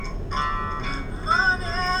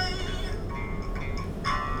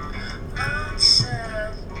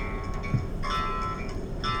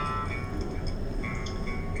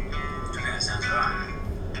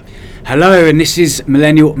Hello, and this is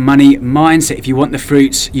Millennial Money Mindset. If you want the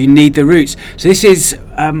fruits, you need the roots. So this is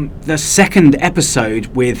the second episode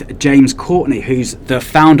with James Courtney, who's the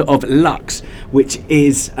founder of Lux, which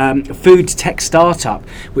is a food tech startup,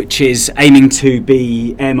 which is aiming to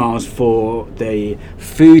be air miles for the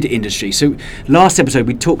food industry. So last episode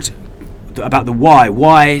we talked about the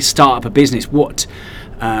why start up a business, or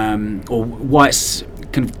why it's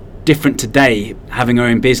kind of different today having our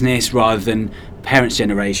own business rather than parents'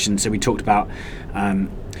 generation. So we talked about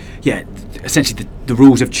essentially the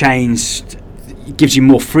rules have changed. It gives you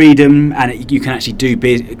more freedom, and you can actually do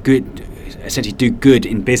good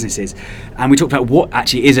in businesses. And we talked about what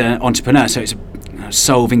actually is an entrepreneur. So it's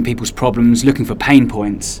solving people's problems, looking for pain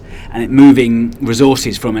points, and moving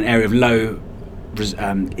resources from an area of low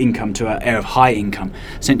income to an area of high income.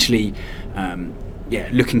 Essentially,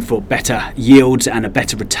 looking for better yields and a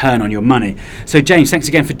better return on your money. So James, thanks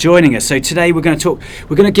again for joining us. So today we're going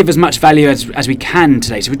to give as much value as we can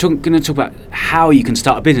today. So we're going to talk about how you can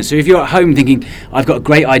start a business. So if you're at home thinking, I've got a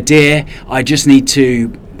great idea, I just need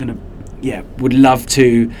to would love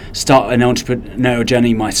to start an entrepreneurial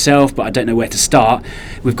journey myself, but I don't know where to start.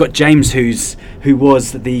 We've got James, who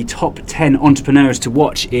was the top 10 entrepreneurs to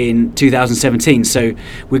watch in 2017. So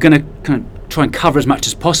we're going to kind of try and cover as much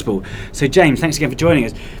as possible. So James, thanks again for joining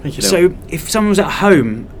us. Thank you. So if someone was at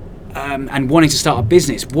home and wanting to start a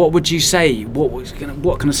business, what would you say?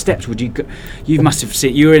 What kind of steps would you go? You must have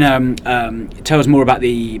seen. You're in. Tell us more about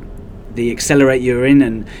the accelerator you're in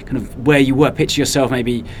and kind of where you were. Picture yourself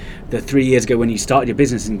maybe 3 years ago when you started your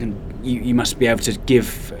business, and you must be able to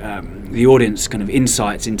give the audience kind of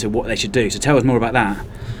insights into what they should do. So tell us more about that.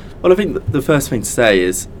 Well, I think the first thing to say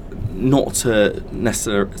is not to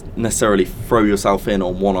necessarily throw yourself in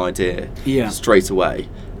on one idea straight away.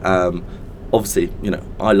 Obviously,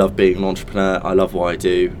 I love being an entrepreneur. I love what I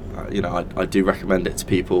do. I do recommend it to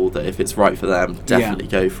people that if it's right for them, definitely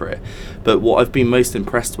go for it. But what I've been most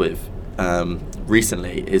impressed with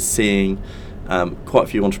recently is seeing quite a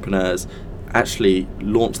few entrepreneurs actually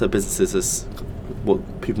launch their businesses as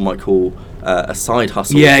what people might call a side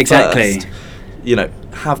hustle. Yeah, exactly. First.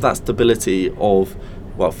 Have that stability of,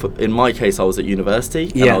 in my case, I was at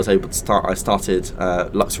university and I was able to I started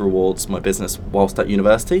Lux Rewards, my business, whilst at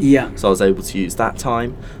university. Yeah. So I was able to use that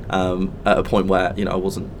time at a point where I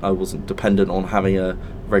wasn't dependent on having a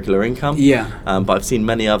regular income. Yeah. But I've seen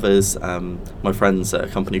many others. My friends at a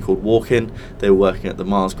company called Walk-In, they were working at the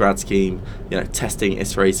Mars grad scheme, testing,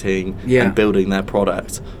 iterating, and building their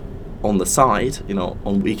product on the side,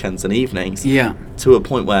 on weekends and evenings, to a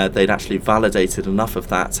point where they'd actually validated enough of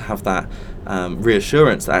that to have that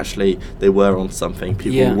reassurance that actually they were on something.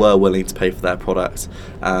 People were willing to pay for their product,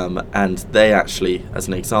 and they actually, as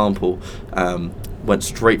an example, went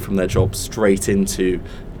straight from their job straight into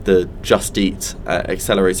the Just Eat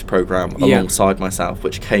accelerator program alongside myself,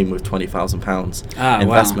 which came with £20,000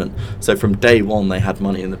 investment. Wow. So from day one they had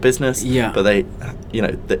money in the business, but they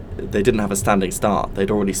didn't have a standing start. They'd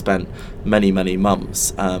already spent many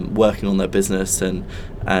months working on their business and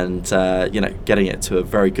getting it to a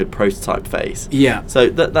very good prototype phase. Yeah. So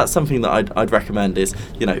that's something that I'd recommend is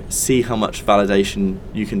see how much validation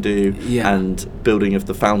you can do and building of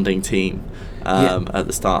the founding team at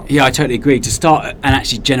the start. Yeah, I totally agree. To start and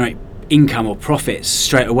actually generate income or profits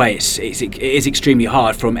straight away, it is extremely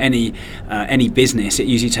hard from any business. It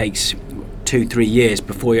usually takes 2-3 years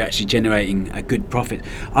before you're actually generating a good profit.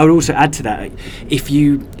 I would also add to that, if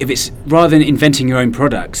it's rather than inventing your own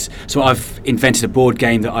products, so I've invented a board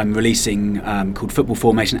game that I'm releasing called Football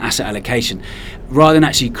Formation Asset Allocation. Rather than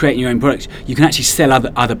actually creating your own products, you can actually sell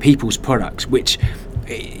other people's products, which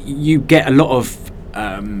you get a lot of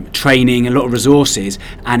training, a lot of resources,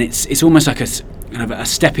 and it's almost like a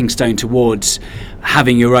stepping stone towards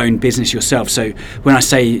having your own business yourself. So when I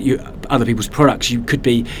say other people's products, you could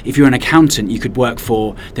be, if you're an accountant, you could work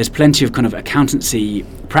for, there's plenty of kind of accountancy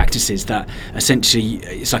practices that essentially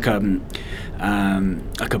it's like a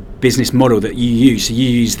business model that you use. So you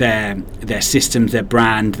use their systems, their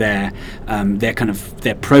brand, their kind of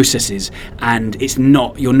their processes, and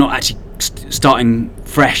you're not actually starting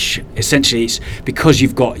fresh. Essentially, it's because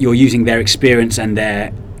you're using their experience and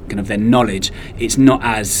their knowledge. It's not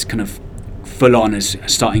as kind of full on as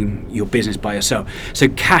starting your business by yourself. So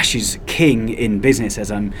cash is king in business,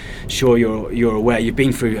 as I'm sure you're aware. You've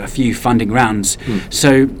been through a few funding rounds.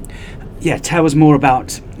 So tell us more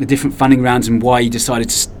about the different funding rounds and why you decided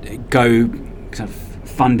to go kind of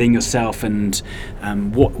funding yourself, and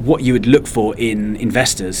what you would look for in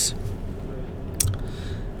investors.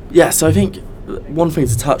 Yeah, so I think one thing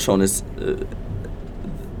to touch on is,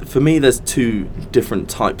 for me, there's two different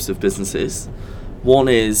types of businesses. One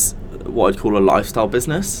is what I'd call a lifestyle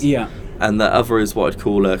business. Yeah. and the other is what I'd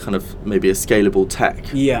call a kind of maybe a scalable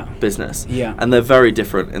tech business. Yeah. And they're very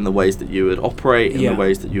different in the ways that you would operate, in the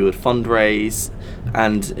ways that you would fundraise,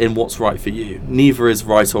 and in what's right for you. Neither is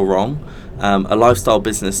right or wrong. A lifestyle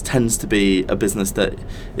business tends to be a business that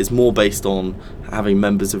is more based on having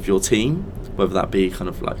members of your team, whether that be kind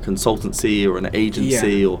of like consultancy or an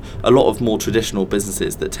agency, or a lot of more traditional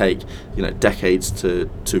businesses that take, you know, decades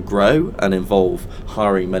to grow and involve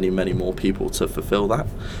hiring many more people to fulfill that.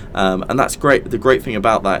 And that's great. The great thing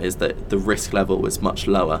about that is that the risk level is much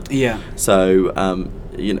lower. So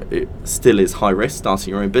you know, it still is high risk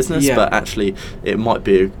starting your own business, but actually it might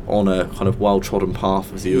be on a kind of well-trodden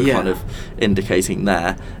path, as you were kind of indicating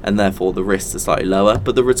there, and therefore the risks are slightly lower,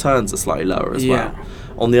 but the returns are slightly lower as well.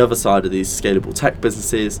 On the other side of these scalable tech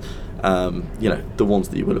businesses, you know, the ones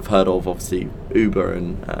that you would have heard of, obviously Uber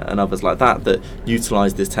and others like that, that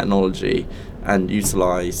utilize this technology and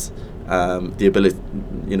utilize the ability,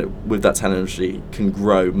 you know, with that technology can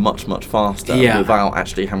grow much faster without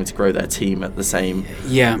actually having to grow their team at the same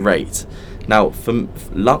rate. Now,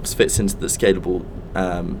 Lux fits into the scalable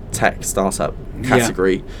tech startup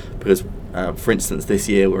category because, for instance, this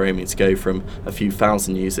year we're aiming to go from a few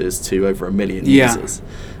thousand users to over 1 million users,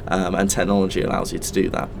 and technology allows you to do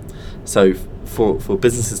that. So for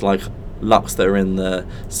businesses like Lux that are in the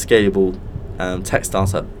scalable tech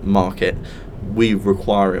startup market, we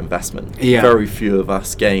require investment. Very few of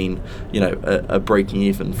us gain, you know, a breaking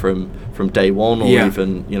even from day one, or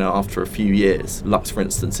even, you know, after a few years. Lux, for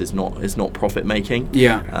instance, is not profit making.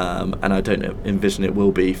 And I don't envision it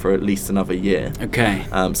will be for at least another year.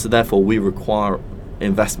 So therefore, we require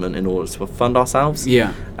investment in order to fund ourselves.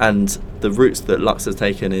 And the routes that Lux has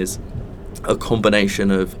taken is a combination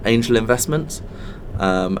of angel investments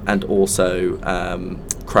and also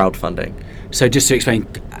crowdfunding. So just to explain,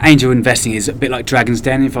 angel investing is a bit like Dragon's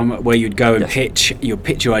Den, where you'd go and pitch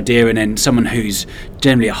your idea, and then someone who's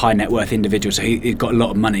generally a high net worth individual, so who's got a lot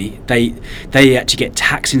of money, they actually get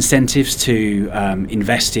tax incentives to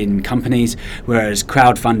invest in companies, whereas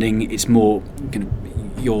crowdfunding, it's more kind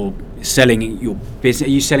of, you're selling your business.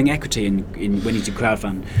 Are you selling equity in when you do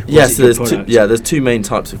crowdfund? Yes, so there's two main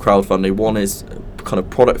types of crowdfunding. One is kind of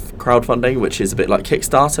product crowdfunding, which is a bit like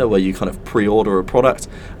Kickstarter, where you kind of pre-order a product,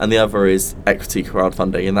 and the other is equity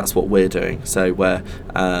crowdfunding, and that's what we're doing. So where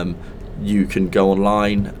you can go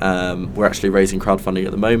online, we're actually raising crowdfunding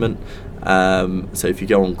at the moment. So if you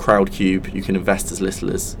go on Crowdcube, you can invest as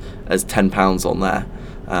little as £10 on there.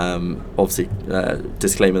 Obviously,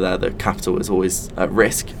 disclaimer there that capital is always at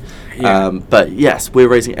risk. But yes, we're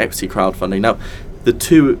raising equity crowdfunding. Now, the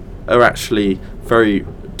two are actually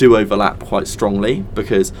do overlap quite strongly,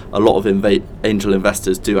 because a lot of angel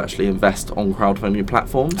investors do actually invest on crowdfunding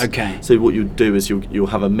platforms. So what you do is you'll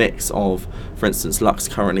have a mix of, for instance, Lux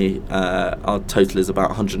currently, our total is about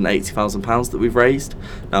 £180,000 that we've raised.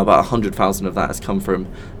 Now, about 100,000 of that has come from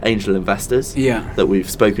angel investors that we've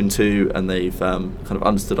spoken to, and they've kind of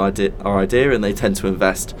understood our idea, and they tend to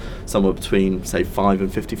invest somewhere between, say, 5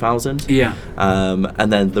 and 50,000.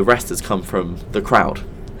 And then the rest has come from the crowd,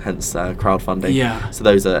 hence crowdfunding. So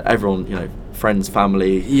those are everyone, you know, friends,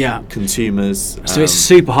 family, consumers. So it's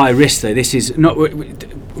super high risk, though. This is not,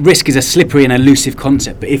 risk is a slippery and elusive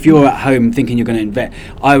concept, but if you're at home thinking you're going to invest,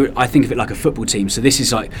 I think of it like a football team. So this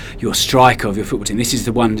is like your striker of your football team. This is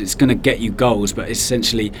the one that's going to get you goals, but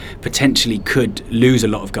essentially potentially could lose a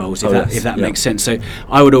lot of goals if that makes sense. So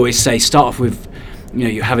I would always say start off with, you know,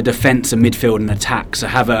 you have a defence, a midfield, and attack. So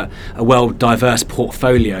have a well diverse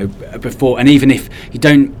portfolio before, and even if you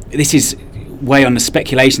don't, this is way on the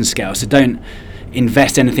speculation scale. So don't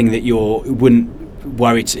invest anything that you wouldn't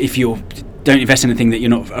worry if you don't invest anything that you're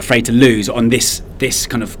not afraid to lose on this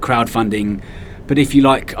kind of crowdfunding. But if you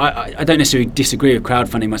like, I don't necessarily disagree with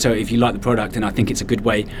crowdfunding myself. If you like the product, then I think it's a good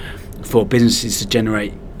way for businesses to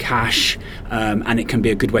generate cash, and it can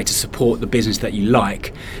be a good way to support the business that you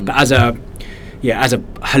like. But as a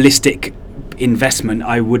holistic investment,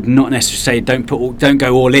 I would not necessarily say don't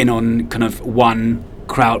go all in on kind of one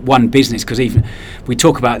business, because even we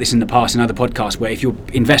talk about this in the past in other podcasts, where if you're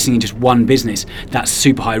investing in just one business, that's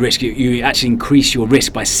super high risk. You actually increase your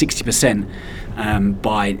risk by 60%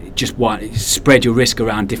 by just spread your risk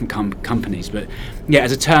around different companies. But yeah,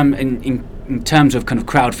 as a term in terms of kind of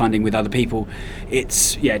crowdfunding with other people,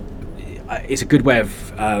 it's a good way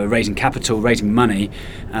of raising capital, raising money.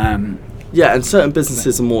 And certain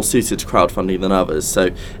businesses are more suited to crowdfunding than others. So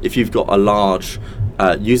if you've got a large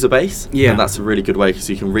user base, then that's a really good way, because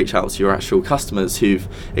you can reach out to your actual customers who've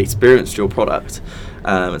experienced your product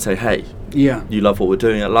and say, hey, you love what we're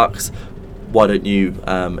doing at Lux, why don't you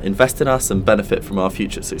invest in us and benefit from our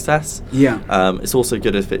future success? It's also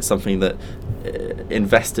good if it's something that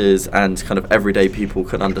investors and kind of everyday people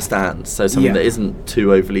can understand. So something that isn't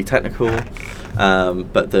too overly technical,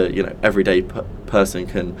 but the everyday person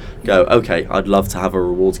can go, okay, I'd love to have a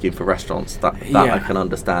reward scheme for restaurants that I can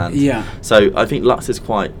understand. So I think Lux is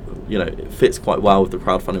quite, it fits quite well with the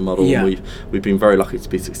crowdfunding model. We've been very lucky to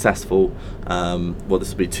be successful. This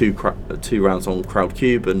will be two rounds on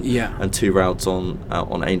Crowdcube and 2 rounds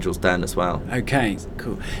on Angel's Den as well. Okay,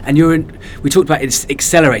 cool. And we talked about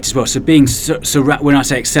Accelerate as well. So being when I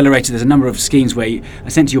say Accelerator, there's a number of schemes where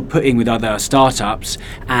essentially you're putting with other startups,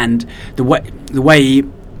 and the way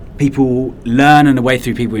people learn and the way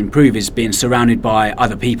through people improve is being surrounded by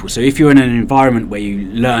other people. So if you're in an environment where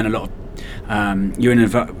you learn a lot of you're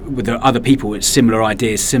with other people with similar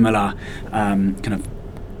ideas, similar kind of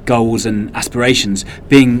goals and aspirations,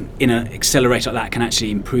 being in an accelerator like that can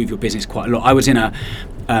actually improve your business quite a lot. I was in an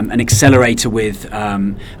accelerator with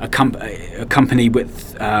a company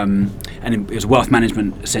with and it was a wealth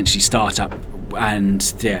management essentially startup, and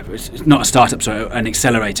it's not a startup, so an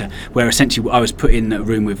accelerator, where essentially I was put in a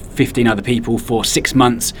room with 15 other people for 6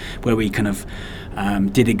 months, where we kind of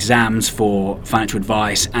did exams for financial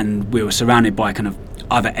advice, and we were surrounded by kind of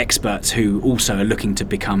other experts who also are looking to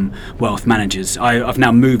become wealth managers. I've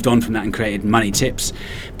now moved on from that and created Money Tips,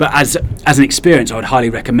 but as an experience, I would highly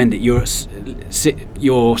recommend it.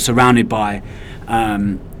 You're surrounded by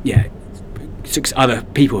 6 other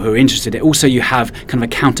people who are interested. Also, you have kind of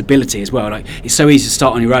accountability as well. Like, it's so easy to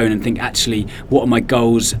start on your own and think, actually, what are my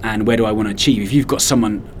goals and where do I want to achieve? If you've got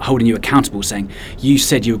someone holding you accountable, saying, you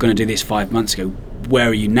said you were going to do this 5 months ago, where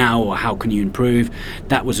are you now, or how can you improve?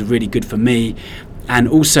 That was really good for me. And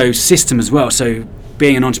also system as well. So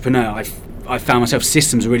being an entrepreneur, I found myself,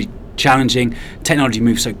 systems are really challenging. Technology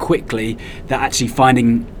moves so quickly that actually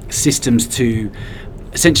finding systems to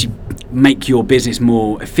essentially make your business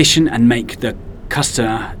more efficient and make the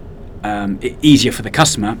customer easier for the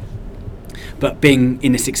customer. But being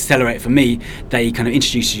in this accelerator, for me, they kind of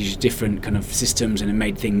introduced you to different kind of systems, and it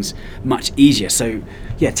made things much easier. So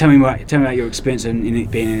tell me about your experience in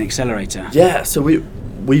it being an accelerator. So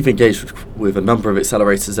we've engaged with a number of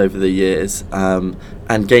accelerators over the years,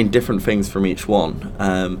 and gained different things from each one.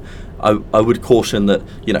 I would caution that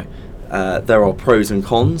there are pros and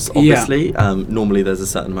cons, obviously. Normally there's a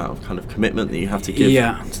certain amount of kind of commitment that you have to give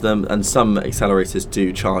to them, and some accelerators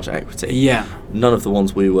do charge equity. None of the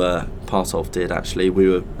ones we were part of did, actually.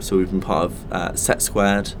 We've been part of Set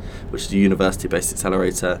Squared, which is a university-based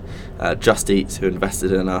accelerator, Just Eat, who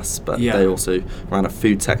invested in us, but they also ran a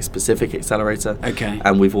food tech specific accelerator.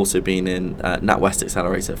 And we've also been in NatWest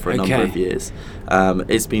Accelerator for a number of years.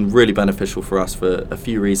 It's been really beneficial for us for a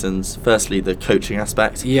few reasons. Firstly, the coaching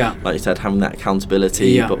aspect, like you said, having that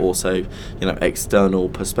accountability, but also external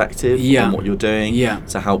perspective on what you're doing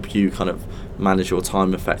to help you kind of manage your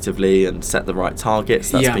time effectively and set the right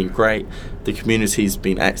targets. That's been great. The community's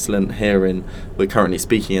been excellent here. We're currently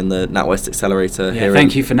speaking in the NatWest Accelerator here.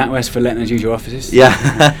 Thank you for NatWest for letting us use your offices.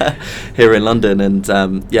 Here in London, and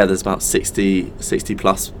there's about 60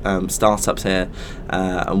 plus startups here,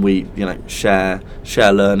 and we share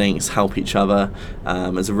learnings, help each other.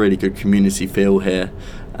 There's a really good community feel here,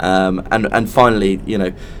 and finally,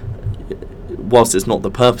 whilst it's not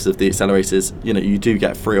the purpose of the accelerators, you do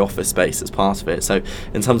get free office space as part of it. So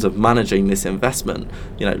in terms of managing this investment,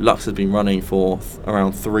 Lux has been running for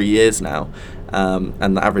around 3 years now,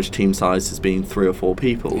 and the average team size has been 3 or 4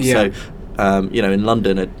 people. So in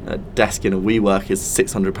London, a desk in a WeWork is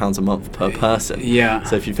 £600 a month per person.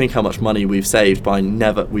 So if you think how much money we've saved by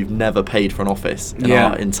we've never paid for an office in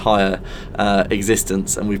our entire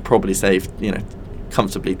existence, and we've probably saved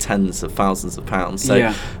comfortably tens of thousands of pounds.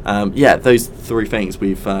 So those 3 things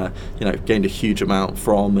we've gained a huge amount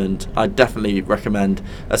from, and I definitely recommend,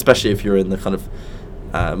 especially if you're in the kind of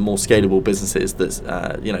more scalable businesses, that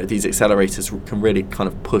these accelerators can really kind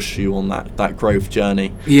of push you on that growth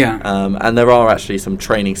journey. And there are actually some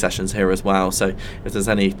training sessions here as well. So if there's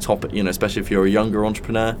any topic, especially if you're a younger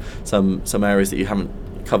entrepreneur, some areas that you haven't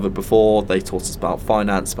covered before, they taught us about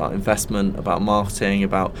finance, about investment, about marketing,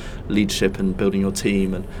 about leadership and building your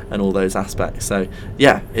team, and all those aspects. So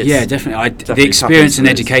definitely. The experience and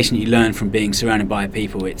education you learn from being surrounded by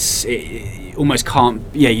people, it almost can't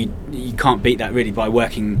you can't beat that really by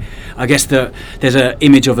working. I guess there's an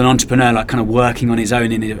image of an entrepreneur like kind of working on his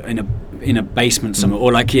own in a basement somewhere,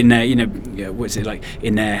 or like in their what's it like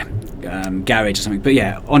in their garage or something. But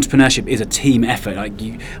entrepreneurship is a team effort.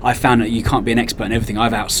 I found that you can't be an expert in everything.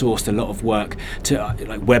 I've outsourced a lot of work to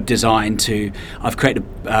like web design. I've created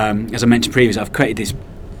as I mentioned previously, I've created this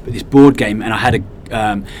this board game, and I had a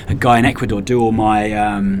guy in Ecuador do all my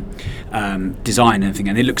design and everything,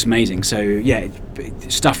 and it looks amazing. So yeah,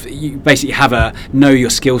 stuff you basically know your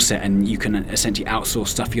skill set, and you can essentially outsource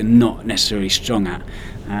stuff you're not necessarily strong at.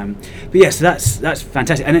 But yeah, so that's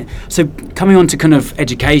fantastic. And so coming on to kind of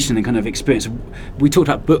education and kind of experience, we talked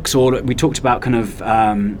about books, or we talked about kind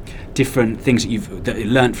of different things that you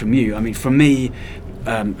learned from you. I mean, for me,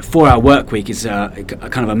 4-hour work week is a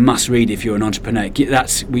kind of a must read if you're an entrepreneur.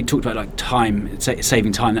 We talked about like time,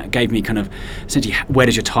 saving time. That gave me kind of essentially where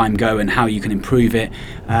does your time go and how you can improve it.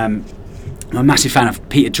 I'm a massive fan of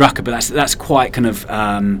Peter Drucker, but that's quite kind of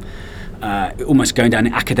almost going down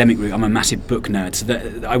the academic route. I'm a massive book nerd, so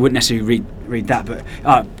that I wouldn't necessarily read that. But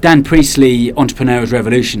Dan Priestley, Entrepreneur's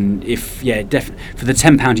Revolution. For the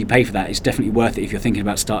 £10 you pay for that, it's definitely worth it if you're thinking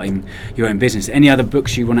about starting your own business. Any other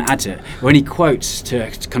books you want to add to it, or any quotes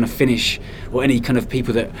to kind of finish, or any kind of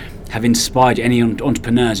people that have inspired you, any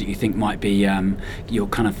entrepreneurs that you think might be you'll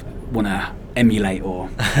kind of want to emulate or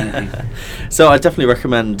anything? So I definitely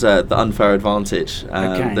recommend The Unfair Advantage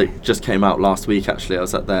that just came out last week. Actually, I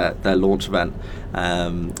was at their launch event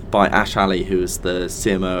by Ash Ali, who is the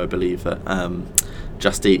CMO, I believe, at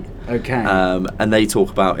Just Eat. And they talk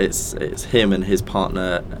about it's him and his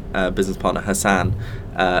partner, business partner Hassan,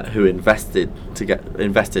 who invested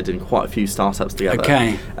in quite a few startups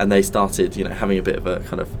together. And they started, having a bit of a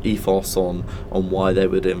kind of ethos on why they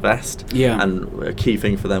would invest. And a key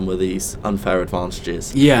thing for them were these unfair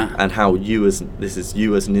advantages. And how this is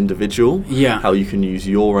you as an individual. How you can use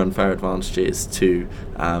your unfair advantages to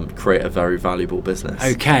create a very valuable business.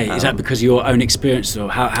 Is that because of your own experience, or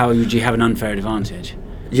how would you have an unfair advantage?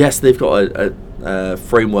 Yes, they've got a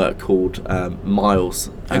framework called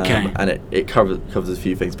Miles, and it covers a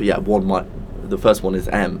few things. But yeah, the first one is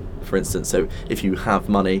M, for instance. So if you have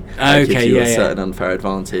money, that gives you a certain unfair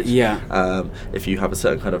advantage. If you have a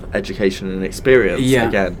certain kind of education and experience,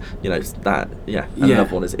 again, that.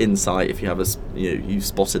 Another one is insight. If you have you've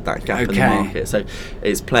spotted that gap in the market. So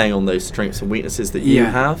it's playing on those strengths and weaknesses that you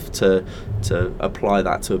have to apply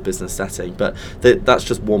that to a business setting. But that's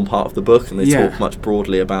just one part of the book, and they talk much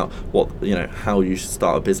broadly about what how you should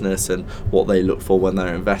start a business and what they look for when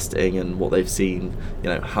they're investing and what they've seen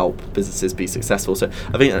help businesses be successful. So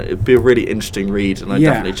I think it'd be a really interesting read, and I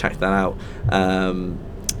definitely check that out.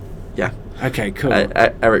 Okay, cool.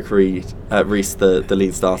 Eric Ries, the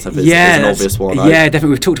Lean Startup, is an obvious one. Definitely.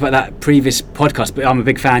 We've talked about that previous podcast, but I'm a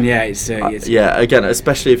big fan. It's again,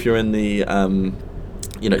 especially if you're in the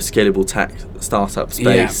scalable tech startup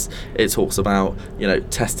space, it talks about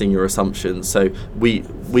testing your assumptions. So we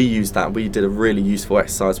used that. We did a really useful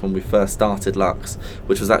exercise when we first started Lux,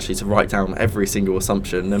 which was actually to write down every single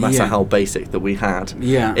assumption, no matter how basic that we had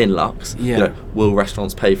in Lux. Will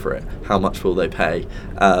restaurants pay for it? How much will they pay?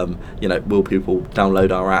 Will people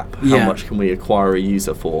download our app? How much can we acquire a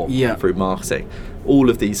user for through marketing?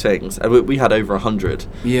 All of these things, and we had over 100.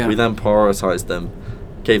 We then prioritized them,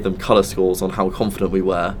 gave them colour scores on how confident we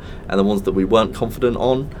were, and the ones that we weren't confident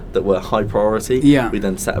on, that were high priority, we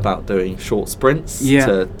then set about doing short sprints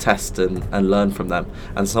to test and learn from them.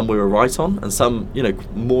 And some we were right on, and some,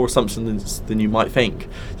 more assumptions than you might think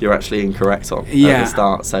you're actually incorrect on at the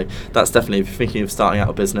start. So that's definitely, if you're thinking of starting out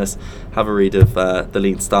a business, have a read of the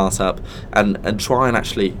Lean Startup, and try and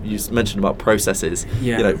actually, you mentioned about processes,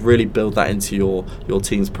 really build that into your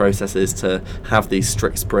team's processes, to have these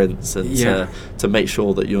strict sprints, and to make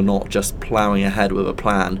sure that you're not just ploughing ahead with a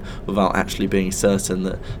plan without actually being certain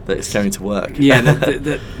that it's going to work.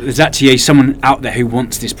 There's actually someone out there who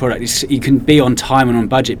wants this product. You can be on time and on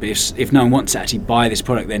budget, but if no one wants to actually buy this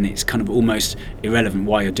product, then it's kind of almost irrelevant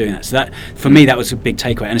why you're doing that. So that, for me, that was a big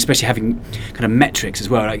takeaway, and especially having kind of metrics as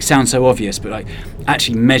well. Like, it sounds so obvious, but like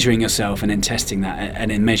actually measuring yourself and then testing that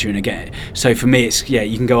and then measuring again. So for me, it's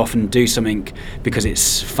you can go off and do something because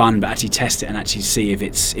it's fun, but actually test it and actually see if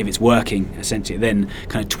it's working, essentially, then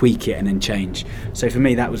kind of tweak it and then change. So for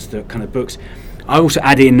me, that was the kind of books. I also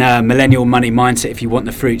add in Millennial Money Mindset. If you want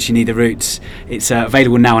the fruits, you need the roots. It's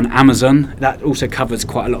available now on Amazon. That also covers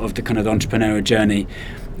quite a lot of the kind of entrepreneurial journey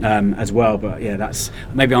as well. But that's,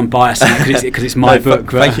 maybe I'm biased because it's my book.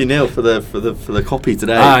 Thank you, Neil, for the copy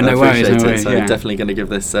today. No worries. So definitely going to give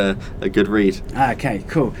this a good read. Okay,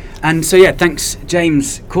 cool. And so thanks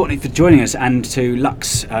James Courtney for joining us, and to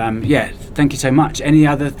Lux. Thank you so much. Any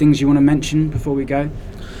other things you want to mention before we go?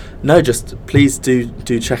 No, just please do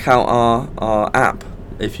check out our app.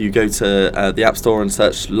 If you go to the App Store and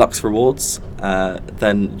search Lux Rewards,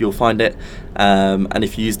 then you'll find it. And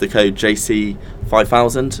if you use the code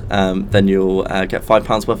JC5000, then you'll get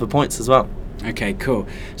 £5 worth of points as well. Okay, cool.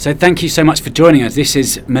 So thank you so much for joining us. This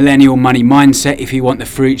is Millennial Money Mindset. If you want the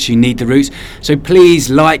fruits, you need the roots. So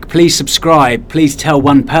please please subscribe, please tell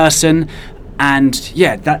one person, and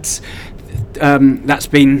yeah, this has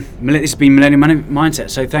been Millennial Money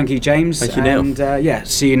Mindset. So thank you, James. Thank you, Neil. And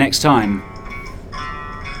see you next time.